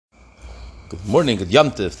Good morning, good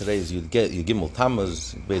Yom Tov. Today is Yud Gimel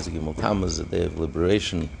Tammuz, basically Gimel Tammuz, the day of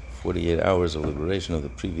liberation, 48 hours of liberation of the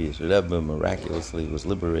previous Rebbe. Miraculously was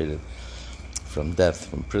liberated from death,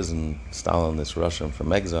 from prison, Stalinist Russia, and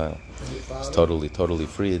from exile. He's totally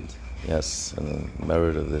freed. Yes, and the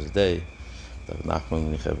merit of this day, the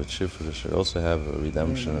Nachman Nichevet Shifra should also have a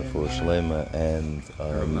redemption for Shalema, and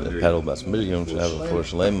Perel Bas Miriam should have a for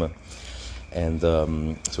Shalema. And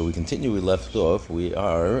so we continue. We left off. We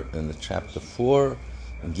are in the chapter 4,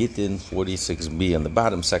 Gittin 46b, on the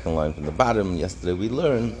bottom, second line from the bottom. Yesterday we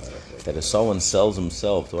learned that if someone sells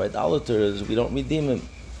himself to idolaters, we don't redeem him.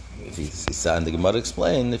 If he's and the Gemara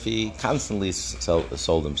explained, if he constantly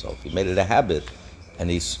sold himself, he made it a habit, and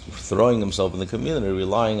he's throwing himself in the community,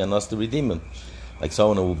 relying on us to redeem him. Like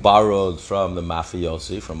someone who borrowed from the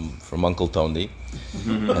mafiosi, from Uncle Tony,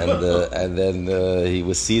 and then he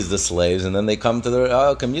was seized the slaves, and then they come to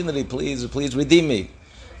their community, please redeem me.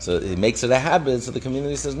 So he makes it a habit, so the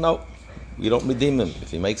community says, no, we don't redeem him.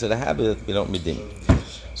 If he makes it a habit, we don't redeem him.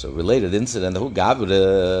 So related incident,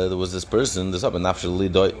 there was this person,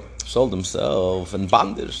 sold himself in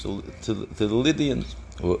bondage to the Lydians,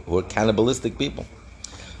 who were cannibalistic people.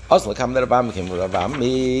 We continue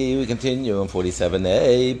on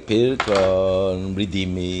 47a. Pirkon,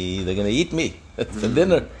 redeem me. They're going to eat me for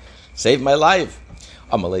dinner. Save my life.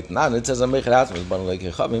 It says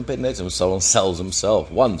someone sells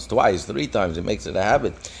himself once, twice, three times. He makes it a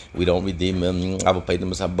habit. We don't redeem him. But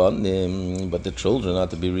the children are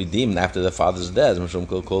to be redeemed after the father's death.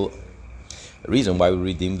 The reason why we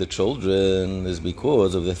redeem the children is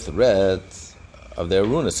because of the threat of their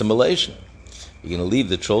ruin, assimilation. You're going to leave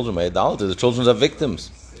the children by idolatry. The children are victims.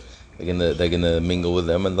 They're going to mingle with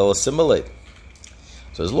them and they'll assimilate.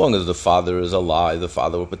 So as long as the father is alive, the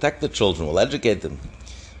father will protect the children, will educate them.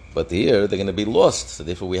 But here they're going to be lost. So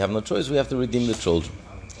therefore we have no choice. We have to redeem the children.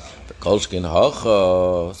 So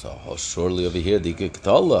surely over here,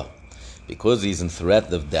 because he's in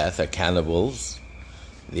threat of death, are cannibals.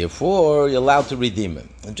 Therefore you're allowed to redeem him.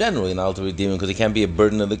 And generally you're not allowed to redeem him because he can't be a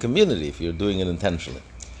burden of the community if you're doing it intentionally.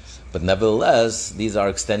 But nevertheless, these are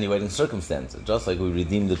extenuating circumstances. Just like we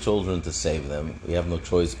redeem the children to save them, we have no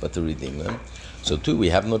choice but to redeem them. So too, we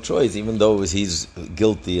have no choice, even though he's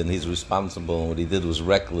guilty and he's responsible and what he did was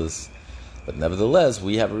reckless. But nevertheless,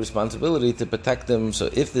 we have a responsibility to protect them. So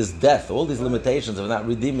if this death, all these limitations of not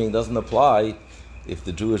redeeming doesn't apply if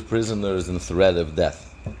the Jewish prisoner is in threat of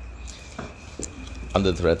death.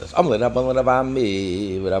 Under threat of Rabban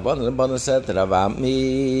said to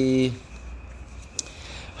Rabban,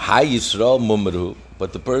 Hi Yisrael Mumru,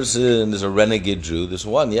 but the person is a renegade Jew. This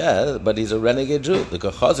one, but he's a renegade Jew. The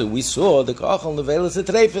Kachazer, we saw the Kachal Nevelis and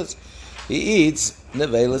Treifes. He eats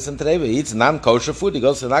Nevelis and Treifes. He eats non-kosher food. He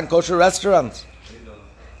goes to non-kosher restaurants.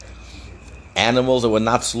 Animals that were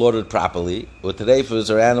not slaughtered properly. Or Treifes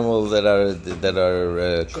are animals that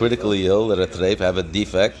are critically ill, that are treif, have a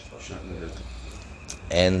defect.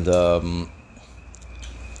 And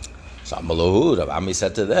Ami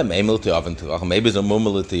said to them, maybe it's a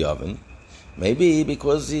mumel. Maybe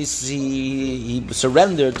because he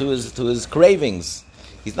surrendered to his cravings.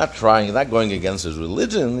 He's not trying, he's not going against his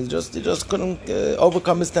religion. He just couldn't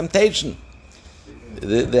overcome his temptation.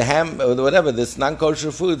 The ham, or whatever, this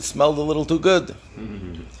non-kosher food smelled a little too good.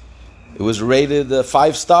 It was rated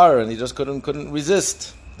 5-star, and he just couldn't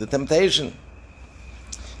resist the temptation.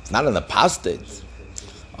 It's not an apostate.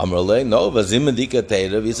 We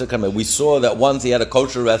saw that once he had a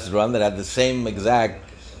kosher restaurant that had the same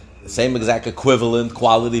exact equivalent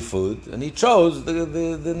quality food, and he chose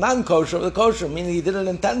the non-kosher or the kosher, meaning he did it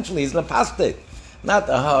intentionally. He's an apostate. Not,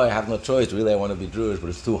 I have no choice, really I want to be Jewish, but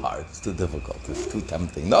it's too hard, it's too difficult, it's too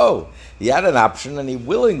tempting. No, he had an option and he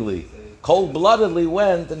willingly, cold-bloodedly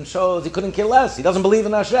went and chose he couldn't care less. He doesn't believe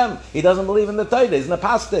in Hashem. He doesn't believe in the Torah. He's an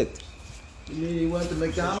apostate. He went to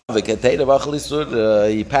McDonald's.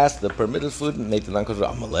 He passed the permitted food and made the non-kosher.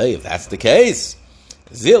 If that's the case,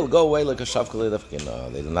 Zil, go away like a shavkali. No,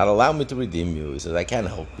 they do not allow me to redeem you. He says, I can't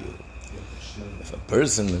help you. If a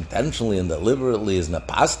person intentionally and deliberately is an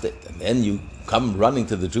apostate, and then you come running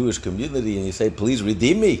to the Jewish community and you say, please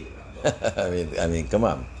redeem me. I mean, come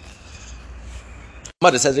on.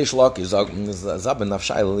 But it says Rish Lakish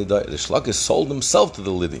sold himself to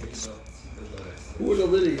the Lydians. Who were the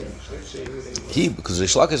Lydians? Because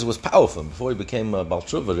Rish Lakish was powerful. Before he became a Baal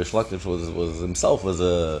Tshuva, Rish Lakish was himself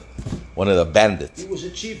one of the bandits. He was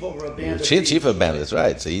a chief over a bandit. Chief of bandits,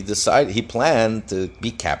 right. So he planned to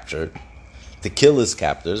be captured, to kill his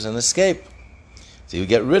captors and escape. So he would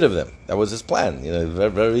get rid of them. That was his plan.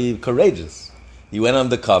 Very, very courageous. He went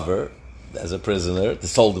undercover as a prisoner,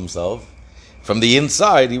 sold himself. From the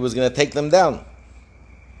inside, he was going to take them down.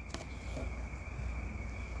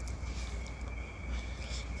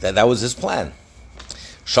 That was his plan.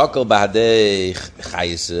 Shakal b'hadei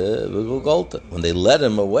chayse v'golta. When they led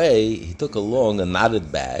him away, he took along a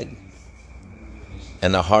knotted bag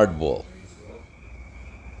and a hard ball.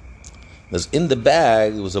 Because in the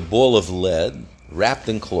bag was a ball of lead wrapped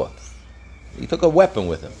in cloth. He took a weapon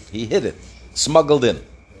with him. He hid it, smuggled in.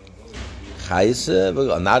 Chayse,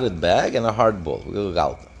 a knotted bag and a hard ball.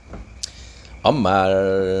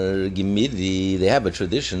 Omar Gimidi, they have a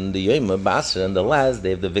tradition, the Yoma Basra, and the last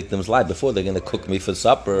day of the victim's life, before they're going to cook me for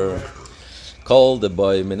supper, called the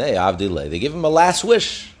boy Minei Avdilay. They give him a last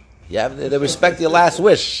wish. They respect your last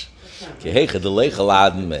wish. They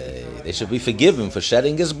should be forgiven for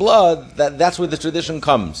shedding his blood. That's where the tradition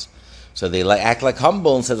comes. So they act like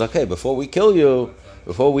humble and says, okay, before we kill you,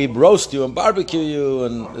 before we roast you and barbecue you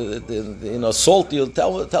and salt you,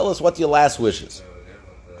 tell us what your last wish is.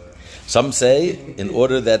 Some say, in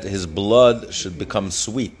order that his blood should become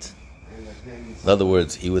sweet. In other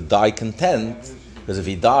words, he would die content, because if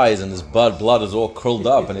he dies and his blood is all curled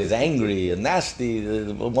up and he's angry and nasty,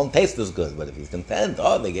 it won't taste as good. But if he's content,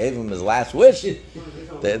 they gave him his last wish,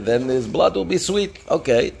 then his blood will be sweet.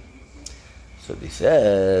 Okay. So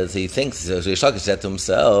he thinks, so Yishak said to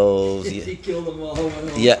himself, He killed them all.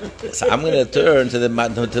 yeah, so I'm going to turn to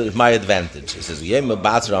my advantage. He says, the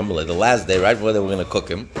last day, right before they were going to cook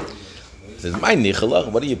him, he says, "My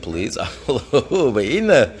nichelach, what do you please? I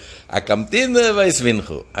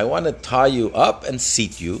want to tie you up and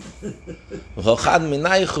seat you, and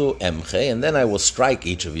then I will strike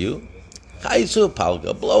each of you,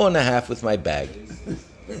 a blow and a half with my bag."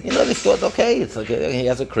 They thought, okay, it's like he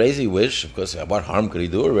has a crazy wish. Of course, what harm could he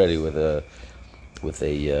do already with a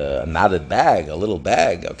knotted bag, a little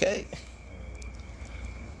bag? Okay.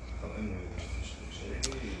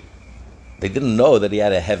 They didn't know that he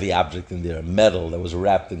had a heavy object in there, metal that was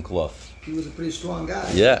wrapped in cloth. He was a pretty strong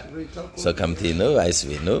guy. Yeah. So Kamtinu,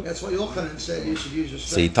 Aisvinu. that's why Yochanan said you should use your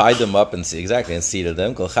strength. So he tied them up and seated them. And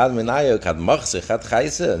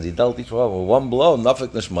he dealt each one with one blow. He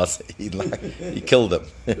killed them.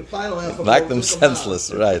 The final half of Knocked them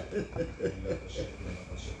senseless. Right.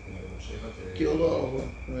 Killed all of them.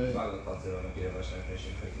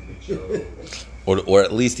 Or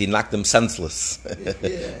at least he knocked them senseless.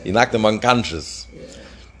 He knocked them unconscious.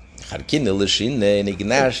 And he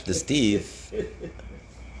gnashed his teeth.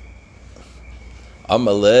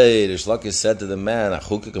 Amalei, the Shlokis said to the man,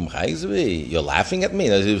 "You're laughing at me?"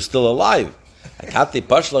 He was still alive. I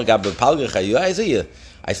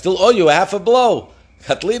still owe you a half a blow.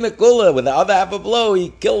 Katlina Kula, with the other half a blow,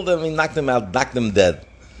 he killed him, he knocked him out, knocked him dead.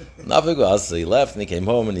 He left and he came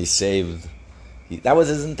home and he saved. That was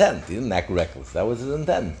his intent. He didn't act reckless. That was his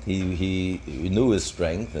intent. He knew his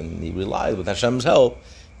strength and he relied with Hashem's help.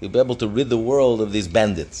 He'll be able to rid the world of these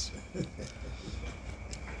bandits.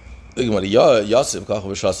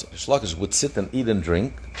 Shlokish would sit and eat and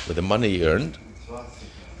drink with the money he earned.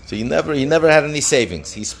 So he never had any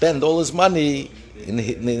savings. He spent all his money in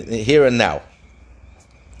here and now.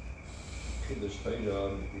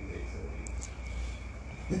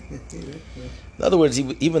 In other words,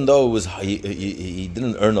 even though he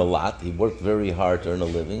didn't earn a lot, he worked very hard to earn a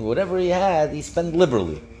living. Whatever he had, he spent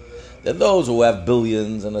liberally. There are those who have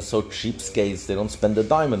billions and are so cheapskates they don't spend a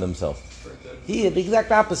dime on themselves. He had the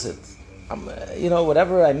exact opposite.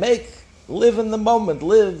 Whatever I make, live in the moment,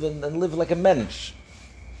 live and live like a mensch.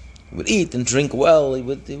 He would eat and drink well. He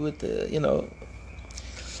would.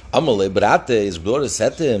 Amalei Brate, his daughter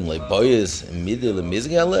said to him, "Like boys,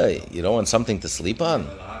 you don't want something to sleep on.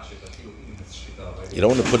 You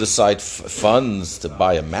don't want to put aside funds to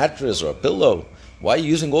buy a mattress or a pillow. Why are you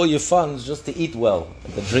using all your funds just to eat well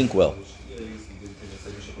and to drink well?"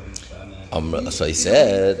 So he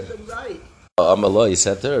said, he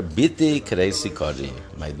said to her, "Biti kreisi kari,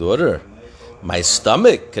 my daughter, my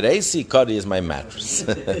stomach, kreisi kari is my mattress."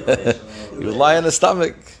 He would lie on his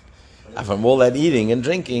stomach. And from all that eating and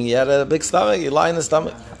drinking, he had a big stomach. He lie on his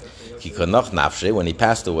stomach. When he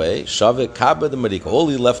passed away, all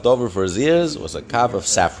he left over for his ears was a kav of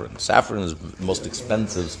saffron. Saffron is the most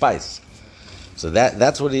expensive spice. So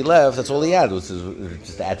that's what he left. That's all he had, was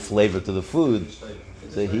just to add flavor to the food.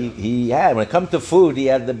 So he had, when it comes to food, he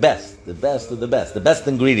had the best of the best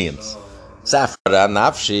ingredients. Saffron.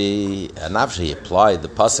 He applied the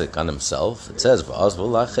pasuk on himself. It says,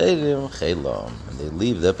 and they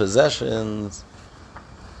leave their possessions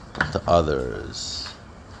to others.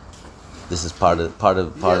 This is part of.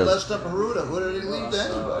 Less stuff in Ruda. Who did he leave to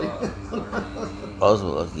anybody?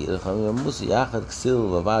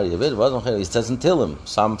 He says in Tillim,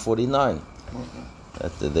 Psalm 49,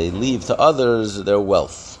 that they leave to others their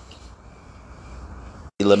wealth.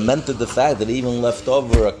 He lamented the fact that he even left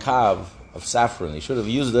over a kav of saffron. You should have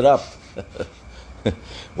used it up.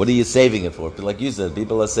 What are you saving it for? Like you said,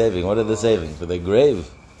 people are saving. What are they saving? For their grave.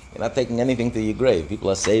 You're not taking anything to your grave. People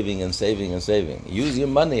are saving and saving and saving. Use your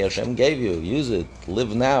money Hashem gave you. Use it.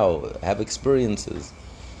 Live now. Have experiences.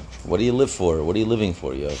 What do you live for? What are you living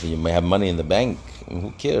for? You may have money in the bank.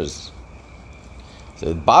 Who cares? So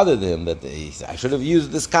it bothered him that he said, I should have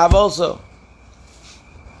used this kav also.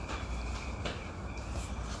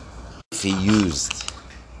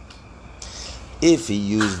 If he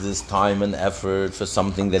used this time and effort for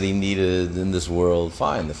something that he needed in this world,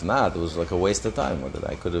 fine. If not, it was like a waste of time.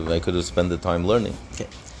 I could have spent the time learning. Okay.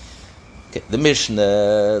 The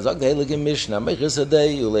Mishnah,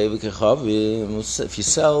 if you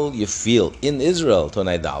sell your field in Israel to an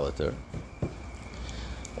idolater,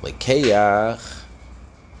 you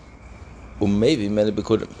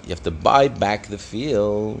have to buy back the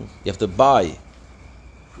field. You have to buy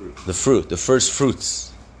the fruit, the first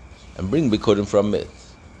fruits, and bring bikurim from it.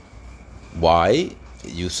 Why?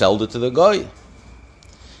 You sold it to the goy.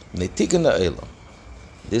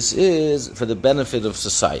 This is for the benefit of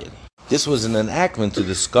society. This was an enactment to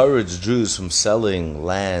discourage Jews from selling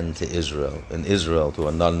land to Israel, in Israel to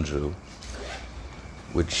a non-Jew,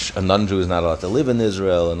 which a non-Jew is not allowed to live in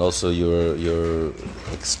Israel, and also you're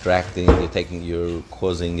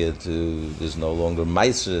causing it to, there's no longer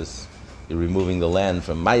maisers. You're removing the land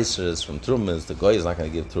from maisers, from trumas. The goy is not going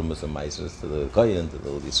to give trumas and maisers to the kohen, to the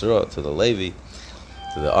Yisro, to the Levi,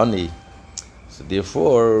 to the ani. So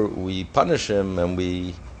therefore, we punish him, and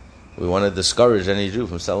we want to discourage any Jew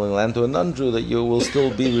from selling land to a non-Jew, that you will still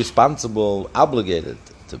be responsible, obligated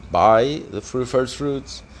to buy the first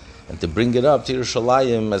fruits and to bring it up to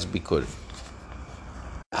Yerushalayim as bikur.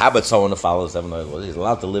 How about someone who follows seven oil? He's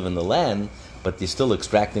allowed to live in the land, but he's still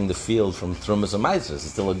extracting the field from trumas and maisers.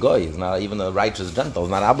 He's still a goy. He's not even a righteous Gentile. He's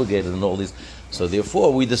not obligated in all these. So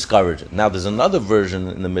therefore, we discourage it. Now, there's another version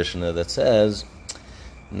in the Mishnah that says,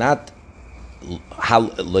 not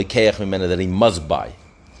that he must buy.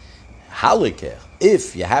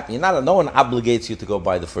 If you're happy, no one obligates you to go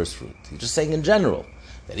buy the first fruit. You're just saying in general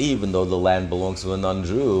that even though the land belongs to a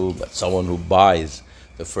non-Jew, but someone who buys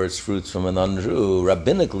the first fruits from a non-Jew,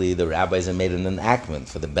 rabbinically, the rabbis have made an enactment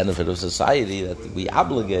for the benefit of society that we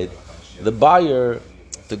obligate the buyer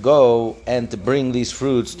to go and to bring these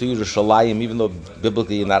fruits to Yerushalayim, even though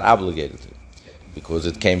biblically you're not obligated to. Because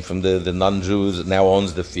it came from the non-Jews that now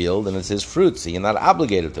owns the field, and it's his fruits, so you're not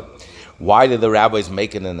obligated to. Why did the rabbis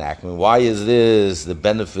make an enactment? Why is this the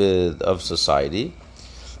benefit of society?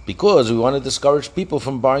 Because we want to discourage people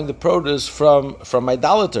from buying the produce from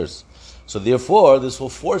idolaters. So therefore, this will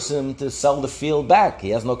force him to sell the field back.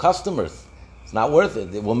 He has no customers. It's not worth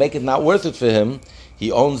it. It will make it not worth it for him.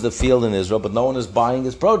 He owns the field in Israel, but no one is buying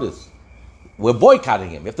his produce. We're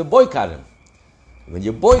boycotting him. You have to boycott him. When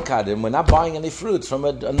you boycott him, we're not buying any fruits from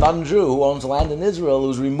a non-Jew who owns land in Israel,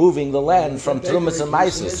 who's removing the land from Trumas and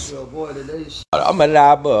Maisis.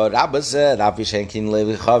 Rabba said,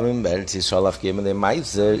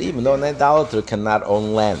 even though an idolater cannot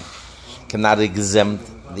own land, cannot exempt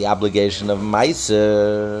the obligation of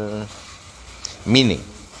Maiser, meaning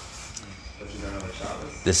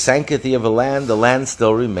the sanctity of a land, the land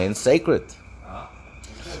still remains sacred.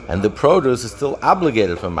 And the produce is still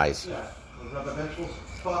obligated for Maiser.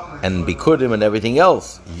 And Bikurim and everything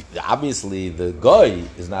else. Obviously, the Goy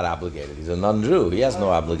is not obligated. He's a non-Jew. He has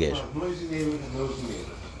no obligation.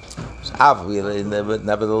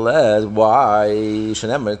 Nevertheless, why? It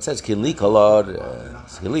says,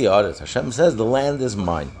 Hashem says, the land is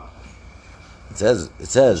mine. It says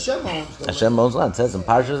Hashem owns land. It says in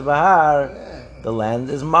Parshas Bahar, the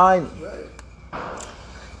land is mine.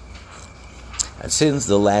 And since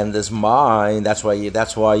the land is mine, that's why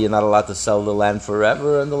you're not allowed to sell the land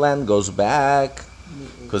forever, and the land goes back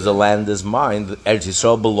because the land is mine. Eretz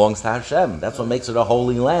Yisrael belongs to Hashem. That's what makes it a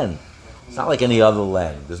holy land. It's not like any other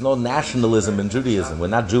land. There's no nationalism in Judaism. We're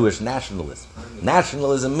not Jewish nationalists.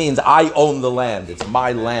 Nationalism means I own the land. It's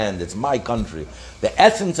my land. It's my country. The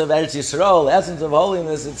essence of Eretz Yisrael, the essence of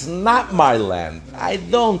holiness, it's not my land. I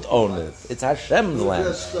don't own it. It's Hashem's land.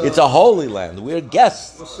 It's a holy land. We're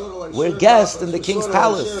guests. We're guests in the king's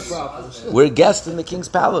palace. We're guests in the king's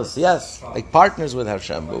palace, yes. Like partners with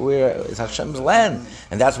Hashem. But it's Hashem's land.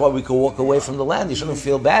 And that's why we can walk away from the land. You shouldn't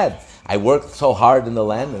feel bad. I worked so hard in the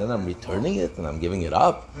land, and then I'm returning it, and I'm giving it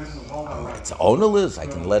up. It's ownerless. I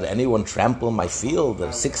can let anyone trample my field.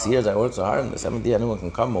 In 6 years I worked so hard, and the 7th year anyone can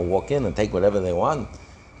come and walk in and take whatever they want.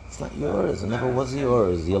 It's not yours. It never was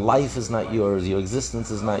yours. Your life is not yours. Your existence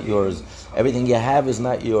is not yours. Everything you have is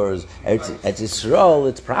not yours. Eretz Yisrael,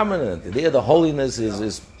 it's prominent. There, the holiness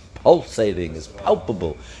is pulsating, is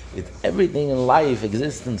palpable. It's everything in life,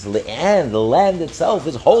 existence, and the land itself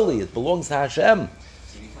is holy. It belongs to Hashem.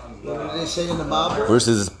 What did they say in the Bible?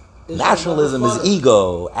 Versus nationalism is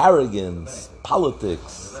ego, arrogance,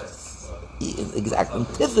 politics, exact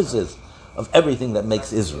antithesis of everything that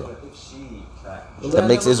makes Israel. That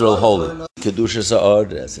makes Israel holy. Kedusha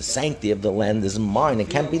Sa'odas, the sanctity of the land is mine. It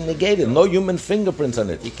can't be negated. No human fingerprints on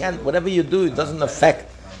it. You can't. Whatever you do, it doesn't affect.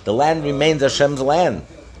 The land remains Hashem's land.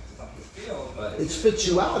 It spits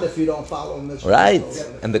you out if you don't follow this. Right.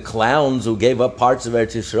 And the clowns who gave up parts of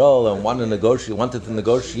Eretz Yisrael and wanted to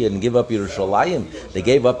negotiate and give up Yerushalayim, they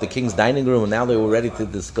gave up the king's dining room and now they were ready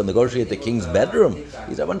to negotiate the king's bedroom.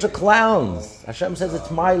 These are a bunch of clowns. Hashem says it's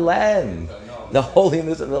my land. The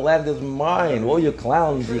holiness of the land is mine. All you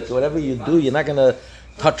clowns, whatever you do, you're not going to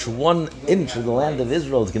touch 1 inch of the land of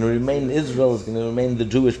Israel. It's going to remain Israel. It's going to remain the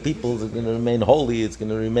Jewish people. It's going to remain holy. It's going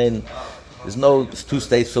to remain... There's no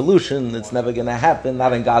two-state solution. It's never going to happen,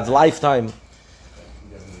 not in God's lifetime.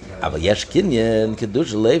 So in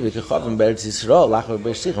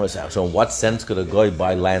what sense could a guy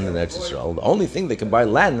buy land in Eretz Yisrael? The only thing they can buy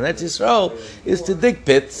land in Eretz Yisrael is to dig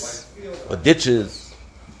pits or ditches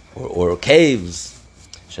or caves.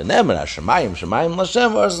 The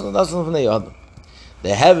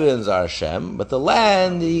heavens are Hashem, but the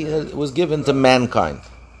land was given to mankind.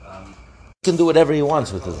 He can do whatever he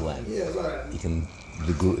wants with his land. He can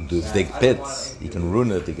dig pits, he can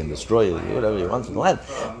ruin it, he can destroy it, do whatever he wants with the land,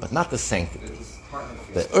 but not the sanctity.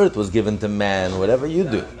 The earth was given to man, whatever you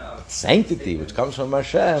do. But sanctity, which comes from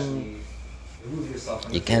Hashem,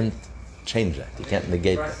 you can't change that, you can't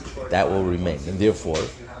negate that. That will remain. And therefore,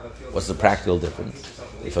 what's the practical difference?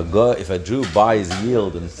 If a Jew buys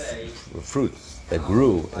yield and fruits that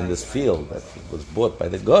grew in this field that was bought by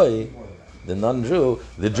the Goy, the non-Jew,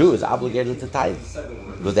 the Jew is obligated to tithe.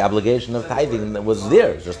 Because the obligation of tithing was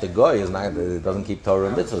there. It's just the Goy doesn't keep Torah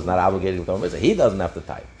and mitzvahs, not obligated to Torah and mitzvah. He doesn't have to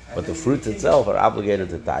tithe. But the fruits itself are obligated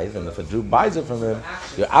to tithe, and if a Jew buys it from him,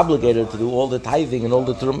 you're obligated to do all the tithing and all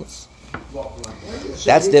the trumas.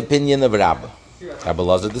 That's the opinion of Rabbah. Rabbi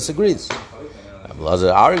Lazar disagrees. Rabbi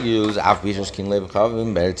Lazar argues, no,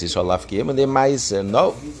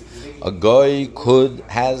 a Goy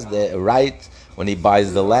has the right when he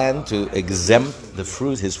buys the land to exempt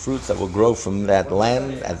his fruits that will grow from that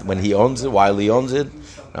land when he owns it, while he owns it.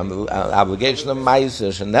 Obligation of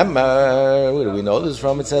Ma'aser. Where do we know this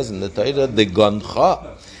from? It says in the Torah, the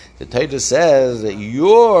Goncha. The Torah says that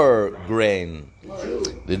your grain,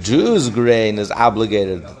 the Jew's grain, is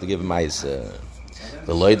obligated to give Ma'aser.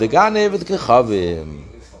 The Loi the Ganev et Kechavim,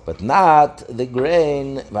 but not the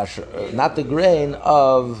grain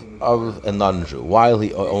of a non-Jew while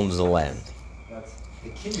he owns the land.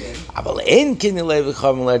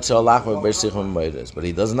 But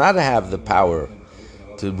he does not have the power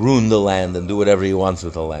to ruin the land and do whatever he wants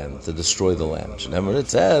with the land, to destroy the land. It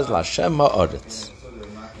says, Lashem ha'aretz.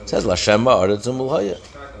 It says, Lashem ha'aretz u'mulhaya.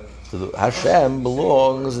 To Hashem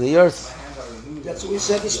belongs the earth. That's what we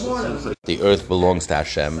said this morning. The earth belongs to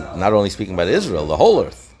Hashem, not only speaking about Israel, the whole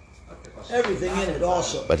earth. Everything in it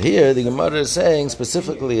also. But here, the Gemara is saying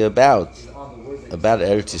specifically about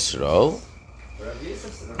Eretz Yisrael,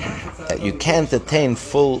 that you can't attain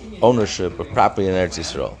full ownership of property in Eretz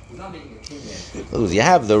Yisrael. You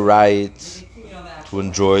have the right to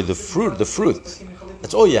enjoy the fruit.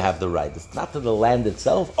 That's all you have the right. It's not to the land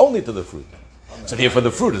itself, only to the fruit. So therefore the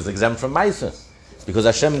fruit is exempt from Ma'aser, because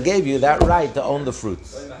Hashem gave you that right to own the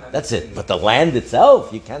fruits. That's it. But the land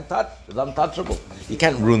itself, you can't touch. It's untouchable. You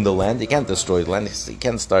can't ruin the land. You can't destroy the land. You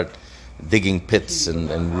can't start digging pits and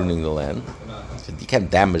ruining the land. You can't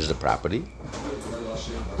damage the property.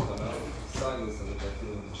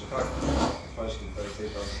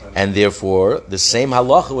 And therefore, the same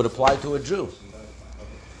halacha would apply to a Jew.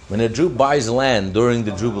 When a Jew buys land during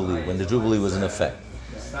the Jubilee, when the Jubilee was in effect,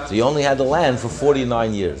 so you only had the land for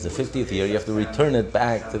 49 years. The 50th year, you have to return it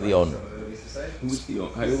back to the owner.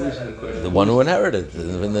 The one who inherited,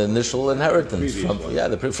 in the initial inheritance.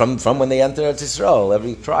 From when they entered Israel,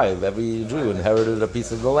 every tribe, every Jew inherited a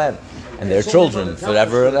piece of the land. And their children,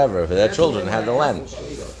 forever and ever, their children had the land.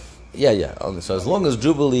 So as long as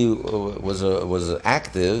Jubilee was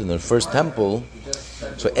active in the first temple,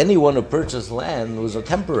 so anyone who purchased land was a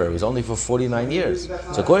temporary. It was only for 49 years.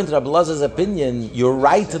 So according to Rabbi Lazar's opinion, your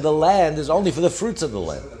right to the land is only for the fruits of the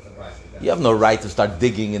land. You have no right to start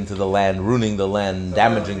digging into the land, ruining the land,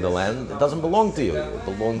 damaging the land. It doesn't belong to you. It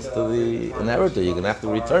belongs to the inheritor. You're going to have to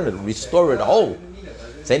return it, restore it whole.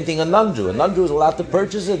 Same thing a non-Jew. A non-Jew is allowed to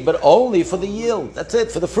purchase it, but only for the yield. That's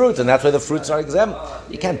it, for the fruits. And that's why the fruits are exempt.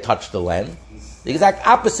 You can't touch the land. The exact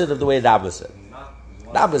opposite of the way Rabbi said.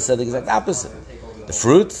 Rabbi said the exact opposite. The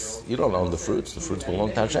fruits, you don't own the fruits. The fruits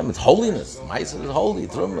belong to Hashem. It's holiness. Ma'aser is holy.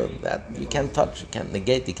 Truma, that you can't touch, you can't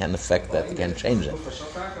negate, you can't affect that, you can't change it.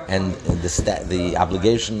 And the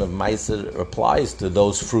obligation of Ma'aser applies to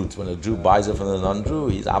those fruits. When a Jew buys it from a non-Jew,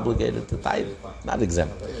 he's obligated to tithe, not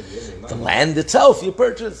exempt. The land itself, you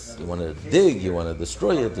purchase. You want to dig, you want to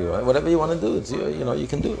destroy it, whatever you want to do, it's you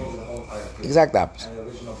can do it. Exact opposite.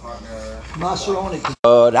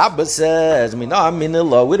 Rabbi says,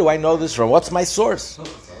 where do I know this from? What's my source?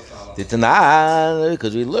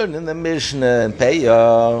 Because we learned in the Mishnah and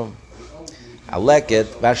Peah, the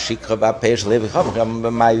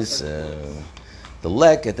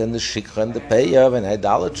leket and the shikha and the Peah of an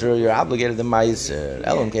idolater, you're obligated to ma'aser.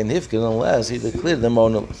 Elam kein hifkin unless he declared them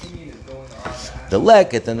ownerless. The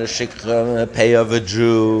leket and the shikha and the Peah of a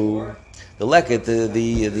Jew, the leket,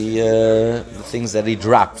 the things that he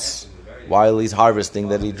drops while he's harvesting,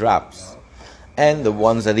 that he drops, and the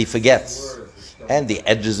ones that he forgets, and the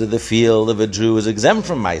edges of the field of a Jew is exempt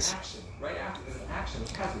from ma'aser.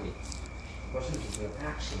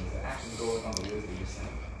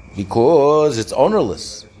 Because it's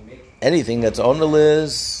ownerless. Anything that's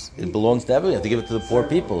ownerless, it belongs to everyone. You have to give it to the poor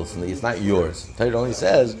people. It's not yours. The Torah only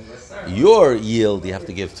says your yield you have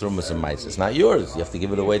to give trumas and ma'aser. It's not yours. You have to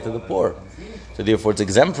give it away to the poor. So therefore, it's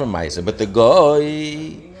exempt from ma'aser. But the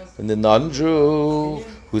goy and the non-Jew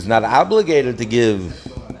who's not obligated to give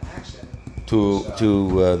to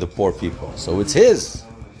the poor people, so it's his.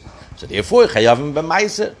 So therefore, chayavim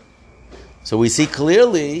b'ma'aser. So we see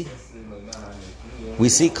clearly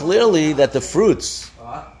that the fruits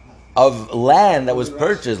of land that was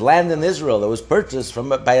purchased, land in Israel that was purchased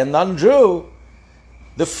by a non-Jew,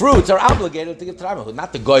 the fruits are obligated to give to Rabbi.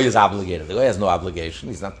 Not the goy is obligated. The goy has no obligation.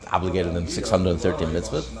 He's not obligated in 613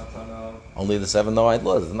 mitzvahs. Only the 7 Noahide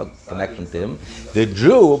laws. There's no connection to him. The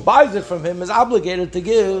Jew who buys it from him is obligated to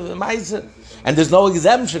give ma'aser. And there's no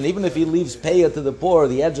exemption, even if he leaves payah to the poor,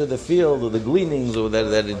 the edge of the field, or the gleanings, or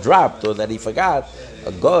that he dropped, or that he forgot.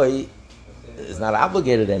 A goy is not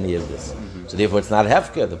obligated to any of this. So therefore it's not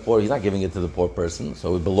hefker. The poor, he's not giving it to the poor person,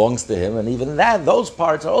 so it belongs to him. And even those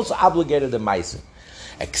parts are also obligated to ma'aser.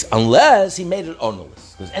 Unless he made it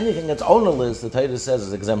ownerless. Because anything that's ownerless, the Torah says,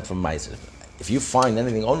 is exempt from ma'aser. If you find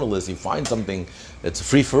anything ownerless, you find something that's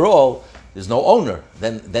free for all, there's no owner,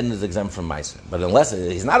 then it's exempt from ma'aser. But unless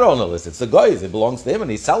he's not ownerless, it's the guy's, it belongs to him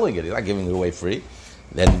and he's selling it, he's not giving it away free,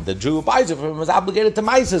 then the Jew who buys it from him is obligated to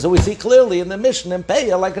ma'aser. So we see clearly in the Mishnah and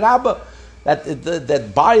Peah, like Rabbah, that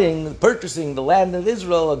purchasing the land of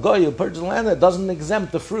Israel, a goy who purchases land, that doesn't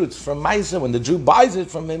exempt the fruits from ma'aser. When the Jew buys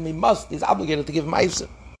it from him, he's obligated to give ma'aser.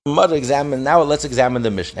 Now let's examine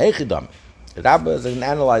the Mishnah. Hey Chidam. The Rabbah is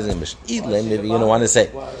analyzing the Mishnah. If you're going to want to say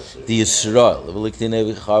the Yisrael,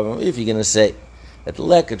 if you're going to say that the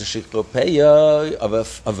leket shiklopeya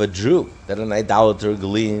of a Jew that an idolater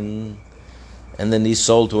gleaned and then he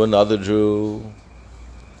sold to another Jew,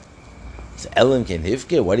 it's Elim Ken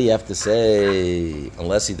Hivke. What do you have to say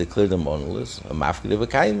unless he declared them ownerless?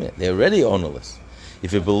 They're already ownerless.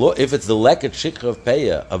 If it's the leket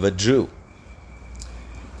shiklopeya of a Jew,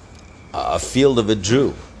 a field of a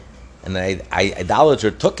Jew, and an idolater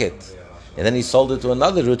took it, and then he sold it to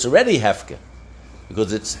another Jew, it's already hefker.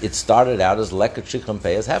 Because it started out as leket shikha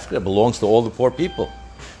pei as hefker. It belongs to all the poor people.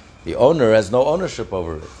 The owner has no ownership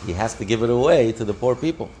over it. He has to give it away to the poor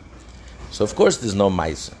people. So of course there's no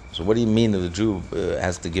ma'aser. So what do you mean that the Jew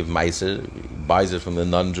has to give ma'aser? He buys it from the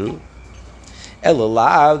non-Jew?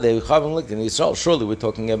 Surely we're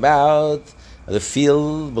talking about the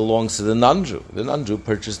field belongs to the non-Jew. The non-Jew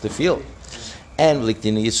purchased the field. And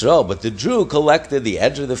Gittin Yisrael, but the Jew collected the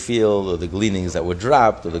edge of the field, or the gleanings that were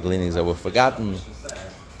dropped, or the gleanings that were forgotten.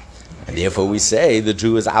 And therefore we say the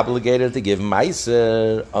Jew is obligated to give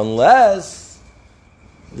ma'aser unless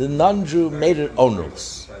the non-Jew made it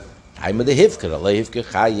ownerless.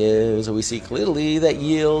 So we see clearly that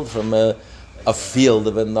yield from a field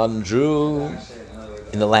of a non-Jew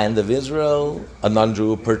in the land of Israel, a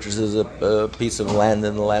non-Jew purchases a piece of land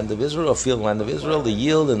in the land of Israel, a field in the land of Israel, the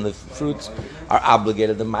yield and the fruits are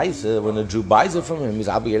obligated to ma'aser. When a Jew buys it from him, he's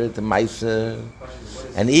obligated to ma'aser.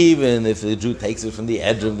 And even if the Jew takes it from the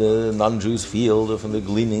edge of the non-Jew's field, or from the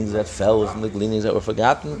gleanings that fell, or from the gleanings that were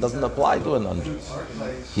forgotten, it doesn't apply to a non-Jew.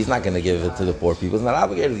 He's not going to give it to the poor people. He's not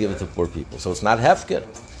obligated to give it to poor people. So it's not hefker.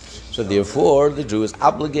 So therefore, the Jew is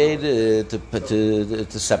obligated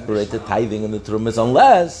to separate the tithing and the trumas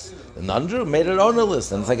unless the non-Jew made it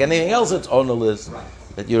ownerless. And it's like anything else that's ownerless,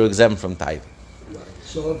 that you're exempt from tithing.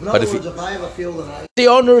 So in other words, if I have a field and the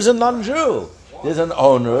owner is a non-Jew. There's an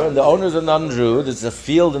owner, and the owner is a non-Jew. There's a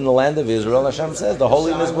field in the land of Israel. Hashem says, the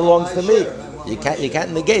holiness belongs to me. You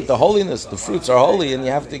can't negate the holiness. The fruits are holy, and you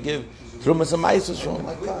have to give Trumas and Maisus from.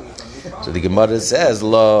 So the Gemara says,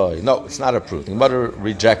 no, it's not a proof. The Gemara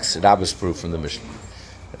rejects Rabbi's proof from the Mishnah.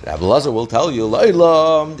 Rabbi Lazar will tell you, the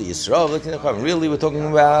Yisrael, really we're talking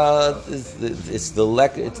about it's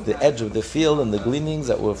the edge of the field and the gleanings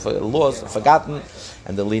that were lost, forgotten,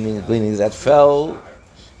 and the gleanings that fell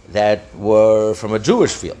that were from a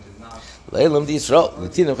Jewish field. Leilam the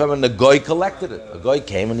Yisrael, and the Goy collected it. The Goy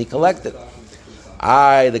came and he collected it.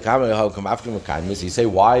 The comment how come after Mekaymis, you say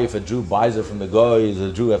why if a Jew buys it from the Goy,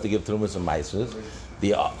 the Jew have to give Trumas and Maisus?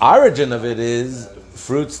 The origin of it is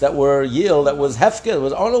fruits that were yield, that was hefker, it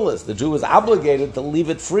was ownerless. The Jew was obligated to leave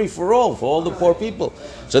it free for all the poor people.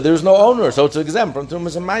 So there's no owner, so it's exempt from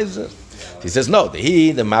Trumas and Maisus. He says, no, the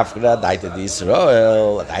mafkra, daita the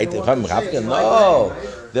Israel, no.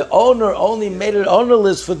 The owner only made it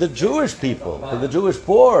ownerless for the Jewish people, for the Jewish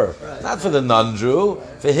poor, not for the non-Jew.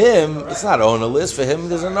 For him, it's not ownerless. For him,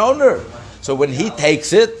 there's an owner. So when he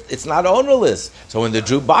takes it, it's not ownerless. So when the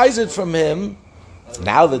Jew buys it from him,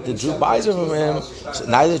 now that the Jew buys it from him,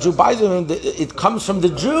 it comes from the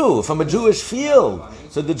Jew, from a Jewish field.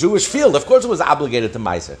 So the Jewish field, of course, it was obligated to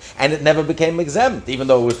Meiser, and it never became exempt, even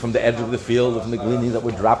though it was from the edge of the field, from the gleanings that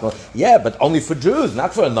were dropped. Yeah, but only for Jews,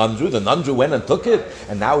 not for a non-Jew. The non-Jew went and took it,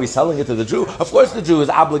 and now he's selling it to the Jew. Of course, the Jew is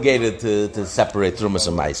obligated to separate Trumas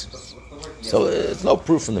and Meiser. So it's no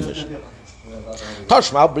proof from the Mishnah.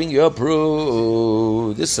 Toshma, I'll bring you a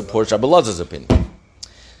proof. This supports Rabbi Lazar's opinion.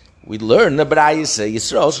 We learn the Braisa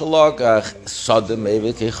Yisrael Shalokach Sodom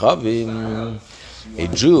Eved Kechavim. A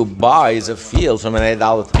Jew buys a field from an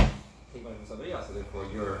idolater.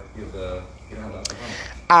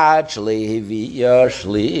 Actually,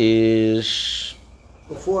 shlish.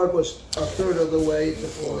 Before it was a third of the way to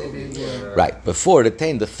fully be grown. Right, before it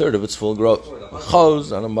attained a third of its full growth.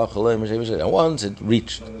 And once it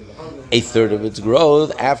reached a third of its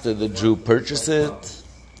growth, after the Jew purchased it,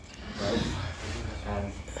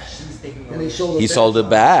 And he sold it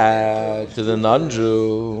back to the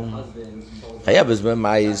non-Jew. Then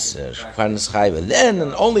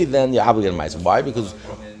and only then you're obligated to Maisa. Why? Because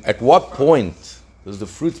at what point does the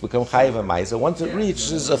fruits become Chayav and Maisa? Once it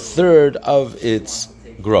reaches a third of its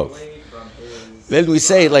growth. Then we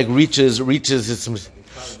say it like reaches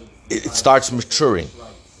it starts maturing.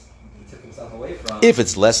 If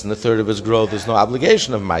it's less than a third of its growth, there's no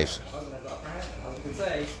obligation of Maisa.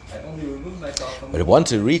 But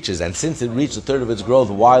once it reaches, and since it reached a third of its growth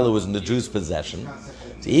while it was in the Jew's possession,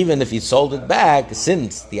 so even if he sold it back,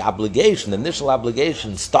 since the initial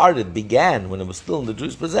obligation began when it was still in the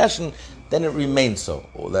Jew's possession, then it remains so.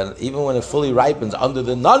 Or then even when it fully ripens under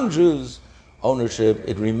the non-Jews' ownership,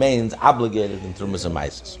 it remains obligated in Trumas and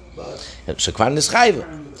Maisus.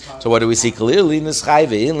 So what do we see clearly?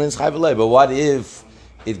 But what if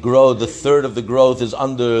it grows, the third of the growth is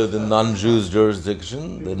under the non-Jew's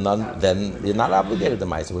jurisdiction? Then you're not obligated to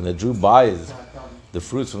Maisus. When a Jew buys the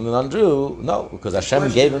fruits from the non-Jew, no, because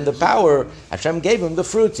Hashem gave him the power. Hashem gave him the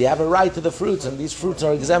fruits. You have a right to the fruits, and these fruits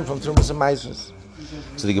are exempt from Trumas and Maisus.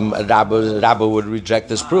 So the Rabbi would reject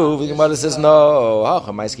this proof. The Gemara says, no,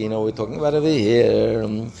 we're talking about over here.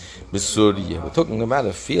 We're talking about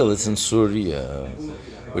a field that's in Syria,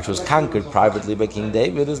 which was conquered privately by King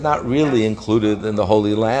David, is not really included in the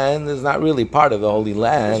Holy Land, is not really part of the Holy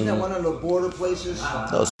Land. Isn't that one of the border places?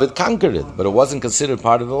 No, so it conquered it, but it wasn't considered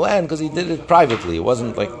part of the land because he did it privately. It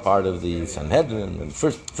wasn't like part of the Sanhedrin. And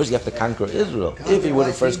first you have to conquer Israel. If he would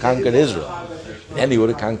have first conquered Israel, then he would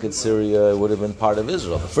have conquered Syria, it would have been part of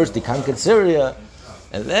Israel. But first he conquered Syria,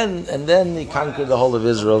 and then he conquered the whole of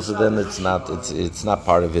Israel, so then it's not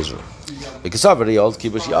part of Israel. Because somebody else,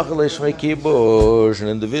 kibush, an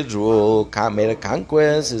individual made a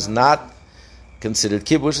conquest, is not considered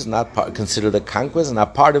kibush, is not considered a conquest, is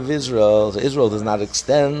not part of Israel. So Israel does not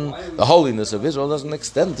extend, the holiness of Israel doesn't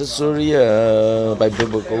extend to Syria by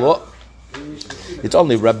biblical law. It's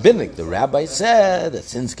only rabbinic. The rabbi said that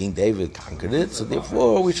since King David conquered it, so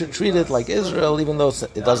therefore we should treat it like Israel, even though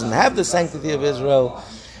it doesn't have the sanctity of Israel,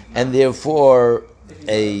 and therefore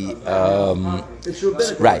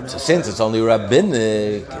right. So since it's only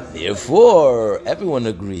rabbinic, therefore everyone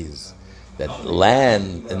agrees that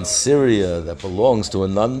land in Syria that belongs to a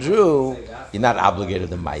non-Jew, you're not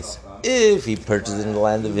obligated to Maisa. If he purchased it in the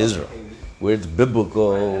land of Israel, where it's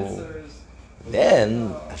biblical,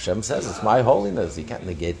 then Hashem says it's my holiness. He can't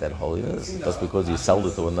negate that holiness just because you sold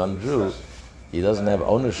it to a non-Jew. He doesn't have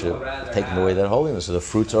ownership, taking away that holiness. So the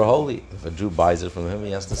fruits are holy. If a Jew buys it from him,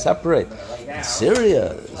 he has to separate. In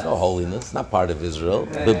Syria, there's no holiness. It's not part of Israel,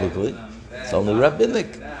 biblically. It's only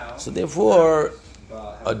rabbinic. So therefore,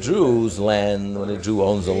 a Jew's land, when a Jew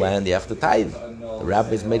owns the land, you have to tithe. The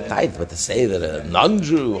rabbis make tithe. But to say that a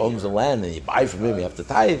non-Jew owns the land and you buy from him, you have to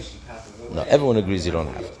tithe, No, everyone agrees you don't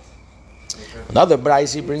have to. Another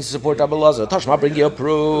Braisi brings support Abba Lazar. Tashma, bring your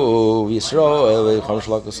proof. Yisrael,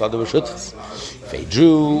 if a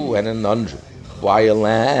Jew and a non-Jew buy a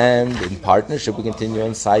land in partnership, we continue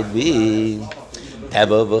on side B. So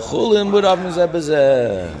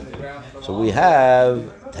we have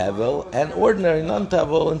tevel and ordinary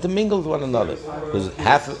non-tevel intermingled with one another, because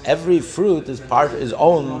every fruit is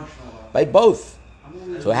owned by both.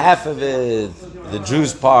 So half of it, the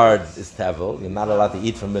Jew's part is tevel, you're not allowed to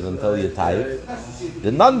eat from it until you're tired.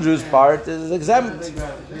 The non-Jew's part is exempt.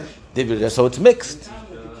 So it's mixed.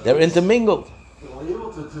 They're intermingled.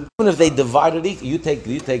 Even if they divided it, you take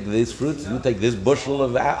these fruits, you take this bushel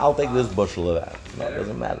of that, I'll take this bushel of that. No, it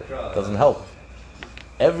doesn't matter. It doesn't help.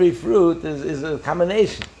 Every fruit is a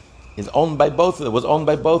combination. It's owned by both of them. Was owned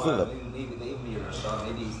by both of them.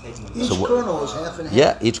 Each kernel is half and half.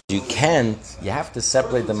 Yeah, you have to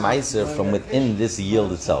separate the meiser from within this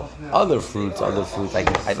yield itself. Other fruits, I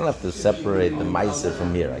don't have to separate the meiser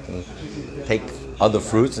from here. I can take other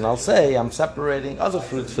fruits and I'll say I'm separating other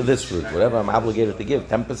fruits for this fruit. Whatever I'm obligated to give,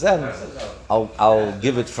 10%, I'll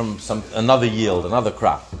give it from another yield, another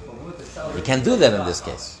crop. You can't do that in this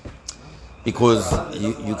case, because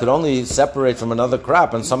you could only separate from another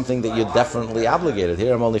crop on something that you're definitely obligated.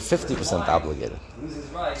 Here I'm only 50% obligated.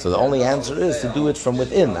 So the only answer is to do it from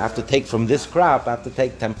within. I have to take from this crop, I have to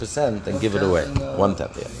take 10% and give it away.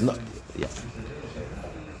 1/10, yeah. No, yeah.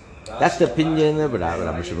 That's the opinion of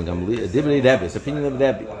Rabbi Shimon Gamliel. It's the opinion of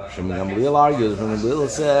Rebbe. Shimon Gamliel argues, Shimon Gamliel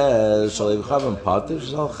says,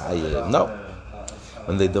 no.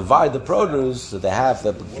 When they divide the produce, the half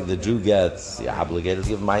that the Jew gets, you're obligated to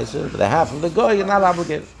give meiser, but the half of the goy, you're not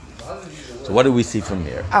obligated. So what do we see from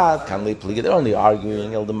here? They're only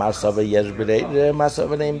arguing the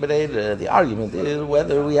argument is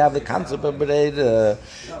whether we have the concept of bereda.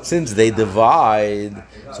 Since they divide,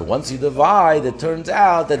 so once you divide, it turns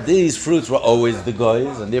out that these fruits were always the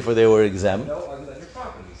goys, and therefore they were exempt.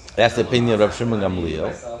 That's the opinion of Shimon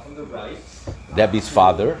Gamliel, Rebbe's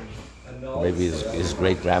father, maybe his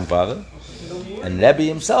great-grandfather. And Rebbe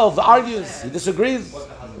himself argues, he disagrees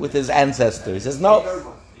with his ancestor. He says no.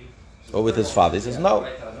 Or with his father. He says no.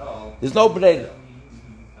 There's no bereda.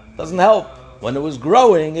 Doesn't help. When it was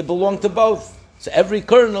growing, it belonged to both. So every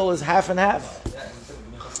kernel is half and half.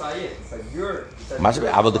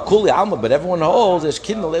 But everyone holds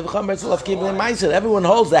everyone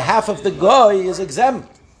holds the half of the goy is exempt.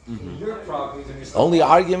 Only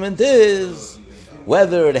argument is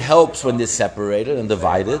whether it helps when they're separated and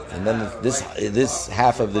divided, and then this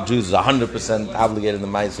half of the Jews is 100% obligated in the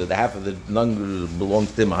meiser, the half of the non-Jews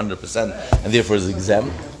belongs to him 100%, and therefore is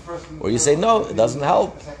exempt. Or you say, no, it doesn't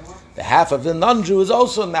help. The half of the non-Jew is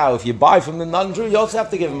also now, if you buy from the non-Jew, you also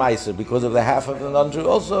have to give meiser, because of the half of the non-Jew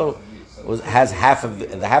also has half of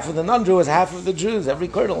the half of the non-Jew is half of the Jews. Every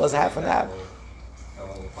kernel is half and half.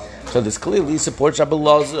 So this clearly supports Rabbi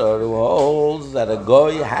Lazar, who holds that a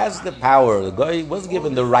goy has the power. The goy was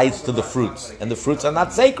given the rights to the fruits, and the fruits are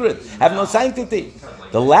not sacred, have no sanctity.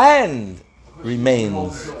 The land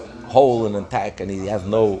remains whole and intact, and he has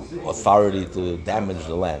no authority to damage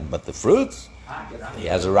the land. But the fruits, he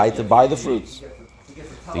has a right to buy the fruits.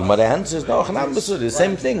 The Gemara answers, no, the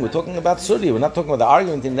same thing. We're talking about Suri. We're not talking about the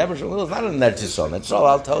argument in Nebuchadnezzar. Well, it's not in Eretz Yisrael. That's all.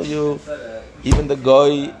 I'll tell you, even the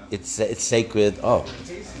goy, it's sacred. Oh.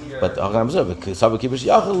 But and he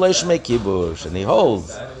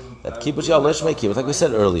holds that kibush yalesh make kibush, like we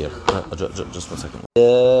said earlier. Just 1 second.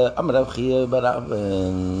 Rav Chia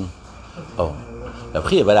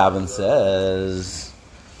Bar Avin says,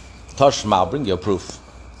 Toshma, bring your proof.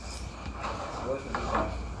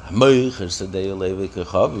 It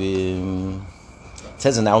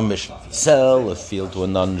says in our mission, if you sell a field to a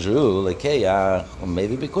non-Jew, like or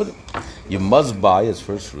maybe we could, you must buy his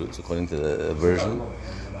first fruits, according to the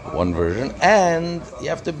one version, and you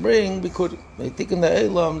have to bring, because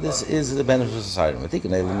this is the benefit of society.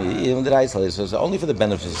 Even the rice is only for the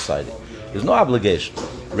benefit of society. There's no obligation.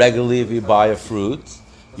 Regularly, if you buy a fruit,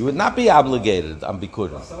 you would not be obligated on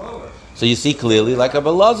bikurim. So you see clearly, like a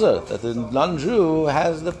belazar, that the non-Jew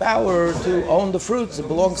has the power to own the fruits. It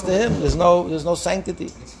belongs to him. There's no sanctity.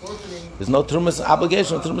 There's no trumas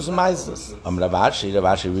obligation, no trumas meises. Rav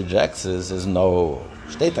Ashi rejects this. There's no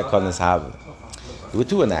shteta konis have. There were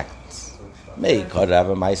two enactments.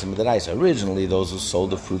 Originally, those who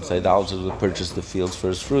sold the fruits, idolaters, would purchase the fields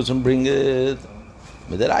first fruits and bring it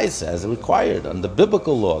midiraisa as required under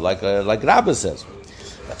biblical law, like Rabbi says.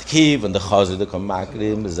 But the kiv and the chazir, the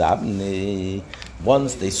kamakrim, zabni.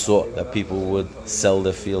 Once they saw that people would sell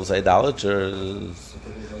their fields, idolaters,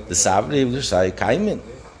 the savri would say kaimin,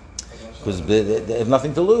 because they have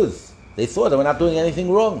nothing to lose. They thought they were not doing anything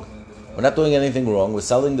wrong. We're not doing anything wrong. We're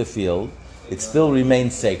selling the field. It still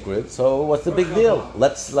remains sacred. So what's the big deal?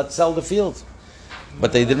 Let's sell the fields.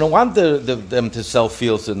 But they didn't want them to sell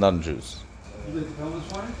fields to non-Jews.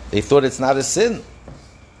 They thought it's not a sin.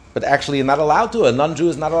 But actually you're not allowed to. A non-Jew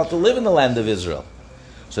is not allowed to live in the land of Israel.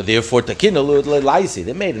 So therefore,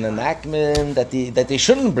 they made an enactment that they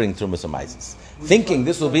shouldn't bring Trumas Amaisis, thinking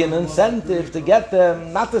this will be an incentive to get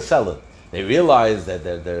them not to sell it. They realize that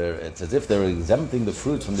it's as if they're exempting the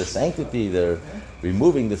fruits from the sanctity, they're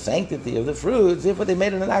removing the sanctity of the fruits. Therefore, they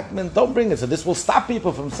made an enactment, don't bring it. So this will stop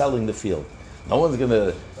people from selling the field. No one's going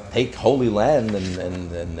to take holy land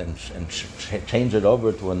and change it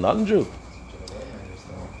over to a non-Jew.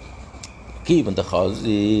 There's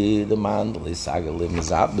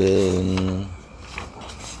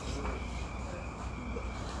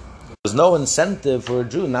no incentive for a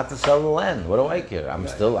Jew not to sell the land. What do I care? I'm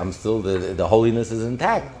still the holiness is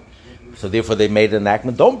intact. So therefore they made an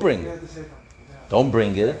enactment, don't bring it. Don't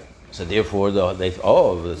bring it. So therefore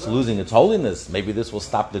it's losing its holiness. Maybe this will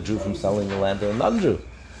stop the Jew from selling the land to a non-Jew.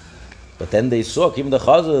 But then they saw that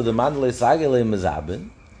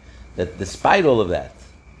despite all of that,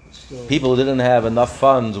 people who didn't have enough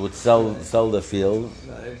funds would sell the field.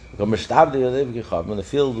 And the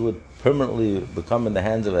field would permanently become in the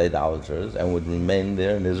hands of idolaters and would remain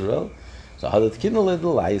there in Israel. So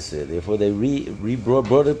therefore they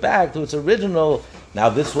brought it back to its original. Now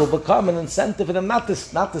this will become an incentive for them not to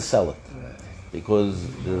sell it. Because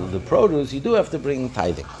the produce, you do have to bring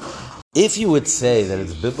tithing. If you would say that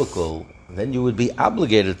it's biblical, then you would be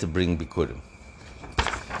obligated to bring bikurim.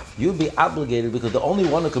 You'd be obligated because the only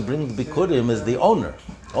one who can bring the bikurim is the owner.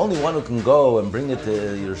 The only one who can go and bring it to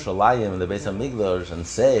Yerushalayim and the Beis HaMikdash and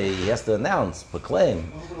say, he has to announce,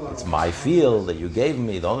 proclaim, it's my field that you gave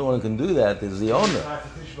me. The only one who can do that is the owner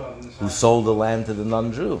who sold the land to the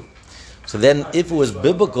non-Jew. So then, if it was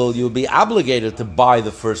biblical, you would be obligated to buy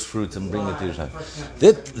the first fruits and bring it to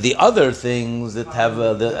Yerushalayim. The other things that have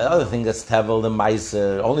the other thing that's tevel, the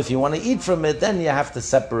ma'aser, only if you want to eat from it, then you have to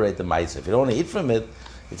separate the ma'aser. If you don't want to eat from it,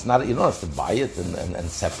 it's not. You don't have to buy it and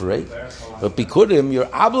separate. But bikurim, you're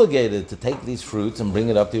obligated to take these fruits and bring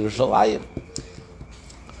it up to Yerushalayim.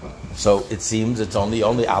 So it seems it's only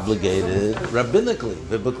obligated rabbinically.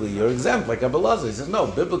 Biblically, you're exempt, like Abba Lazar. He says, no,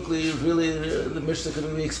 biblically, really, the Mishnah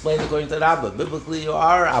can be explained according to Rabbah. Biblically, you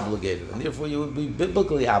are obligated, and therefore you would be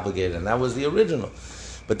biblically obligated, and that was the original.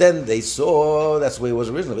 But then they saw, that's the way it was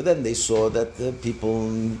originally, but then they saw that the people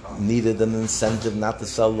needed an incentive not to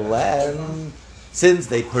sell the land, since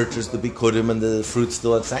they purchased the bikurim and the fruit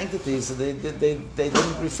still had sanctity, so they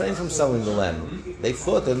didn't refrain from selling the land. They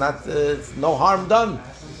thought they're not, no harm done.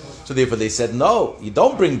 So therefore they said, no, you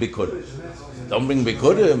don't bring bikurim. Don't bring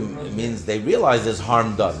bikurim. It means they realize there's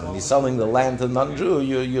harm done. When you're selling the land to a non-Jew,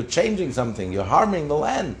 you're changing something. You're harming the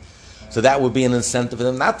land. So that would be an incentive for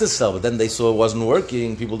them not to sell. But then they saw it wasn't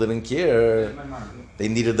working. People didn't care. They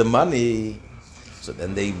needed the money. So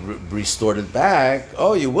then they restored it back.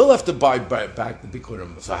 Oh, you will have to buy back the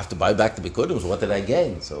bikurim. So I have to buy back the bikurim. So what did I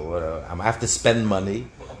gain? So I have to spend money,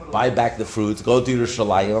 buy back the fruits, go to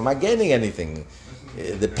Yerushalayim. I'm not gaining anything.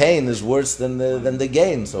 The pain is worse than the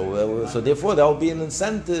gain. So therefore there will be an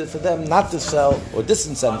incentive for them not to sell, or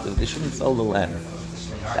disincentive. They shouldn't sell the land.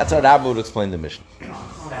 That's how Rabbi would explain the mission.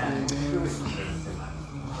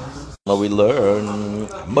 Well, we learn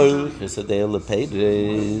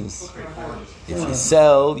if you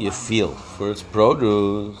sell your field for its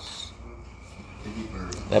produce,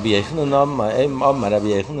 Rabbi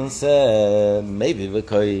Yechanan said, maybe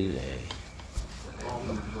because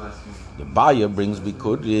the buyer brings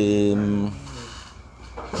bikurim.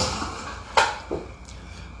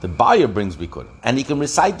 The buyer brings bikurim, and he can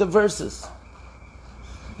recite the verses.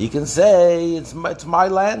 He can say, it's my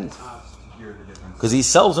land, because he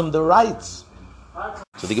sells him the rights.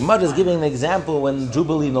 So the Gemara is giving an example when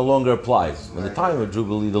Jubilee no longer applies. When the time of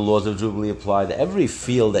Jubilee, the laws of Jubilee applied. Every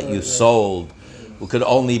field that you sold could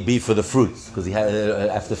only be for the fruits, because he had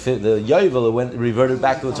after the Yovel reverted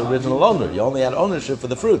back to its original owner. You only had ownership for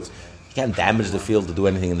the fruits. You can't damage the field to do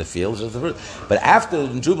anything in the field, just the fruit. But after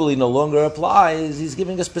Jubilee no longer applies, he's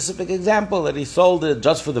giving a specific example that he sold it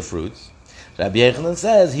just for the fruits. Rabbi Yechanan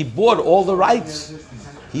says he bought all the rights.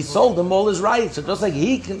 He sold him all his rights. So just like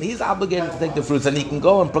he's obligated to take the fruits and he can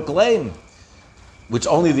go and proclaim, which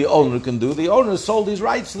only the owner can do. The owner sold his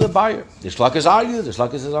rights to the buyer. The Shlakis argues. The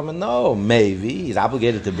Shlakis says, no, maybe he's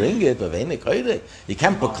obligated to bring it, but you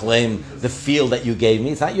can't proclaim the field that you gave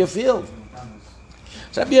me. It's not your field.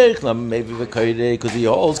 So Rabbi Yechanan, maybe because he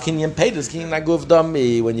holds kinyan peitus, kinyan naguf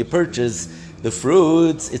dami. When you purchase the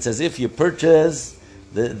fruits, it's as if you purchase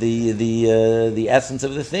the essence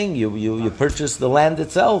of the thing. You purchase the land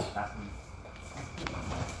itself.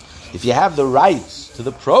 If you have the rights to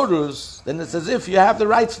the produce, then it's as if you have the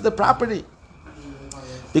rights to the property.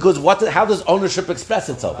 Because how does ownership express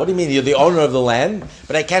itself? What do you mean? You're the owner of the land,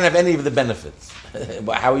 but I can't have any of the benefits.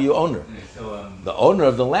 How are you owner? The owner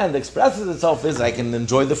of the land expresses itself as I can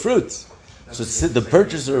enjoy the fruits. So the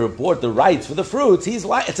purchaser bought the rights for the fruits.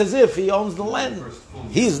 It's as if he owns the land.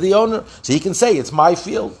 He's the owner. So he can say, it's my